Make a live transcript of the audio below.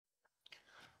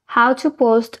How to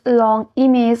post long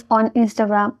emails on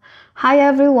Instagram. Hi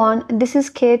everyone, this is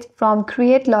Kate from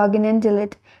Create, Login and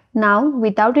Delete. Now,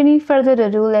 without any further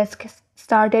ado, let's get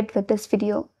started with this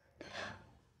video.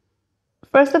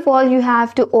 First of all, you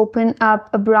have to open up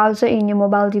a browser in your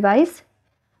mobile device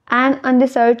and on the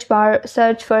search bar,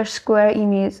 search for Square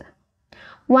Emails.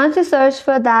 Once you search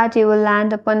for that, you will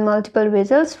land upon multiple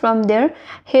results. From there,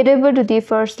 head over to the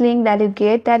first link that you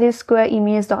get, that is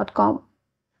squareemails.com.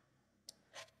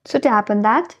 So tap on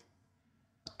that.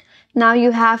 Now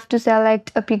you have to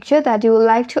select a picture that you would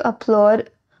like to upload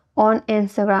on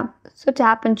Instagram. So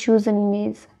tap and choose an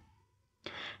image.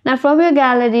 Now from your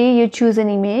gallery, you choose an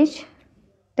image,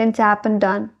 then tap on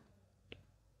done.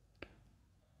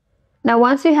 Now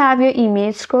once you have your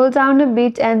image, scroll down a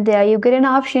bit and there you get an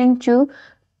option to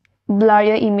blur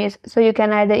your image. So you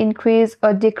can either increase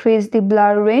or decrease the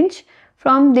blur range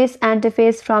from this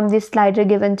interface, from this slider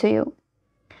given to you.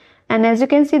 And as you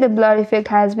can see, the blur effect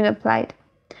has been applied.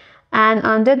 And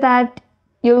under that,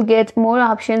 you'll get more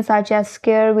options such as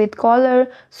square with color,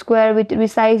 square with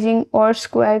resizing, or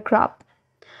square crop.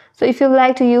 So if you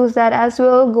like to use that as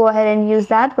well, go ahead and use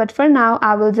that. But for now,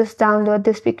 I will just download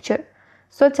this picture.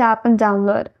 So tap on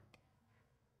download.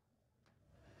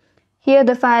 Here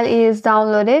the file is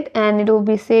downloaded and it will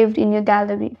be saved in your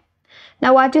gallery.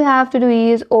 Now what you have to do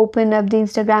is open up the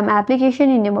Instagram application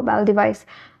in your mobile device.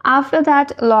 After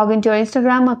that, log into your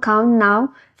Instagram account.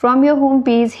 Now from your home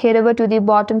page, head over to the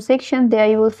bottom section. There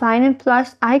you will find a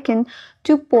plus icon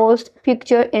to post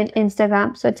picture in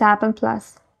Instagram. So tap on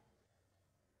plus.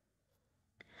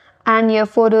 And your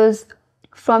photos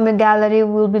from your gallery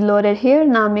will be loaded here.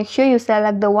 Now make sure you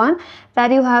select the one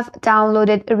that you have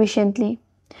downloaded recently.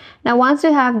 Now once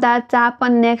you have that, tap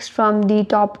on next from the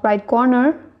top right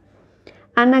corner.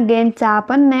 And again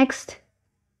tap on next.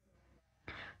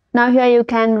 Now here you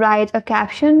can write a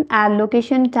caption, add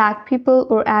location, tag people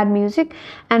or add music,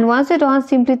 and once you're done,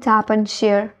 simply tap on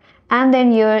share, and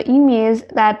then your emails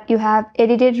that you have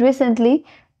edited recently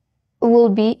will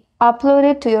be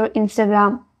uploaded to your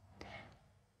Instagram.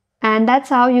 And that's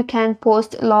how you can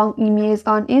post long emails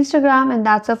on Instagram. And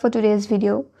that's all for today's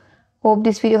video. Hope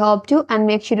this video helped you, and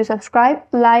make sure to subscribe,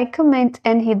 like, comment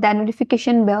and hit that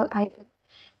notification bell icon.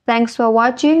 Thanks for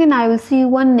watching and I will see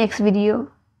you on next video.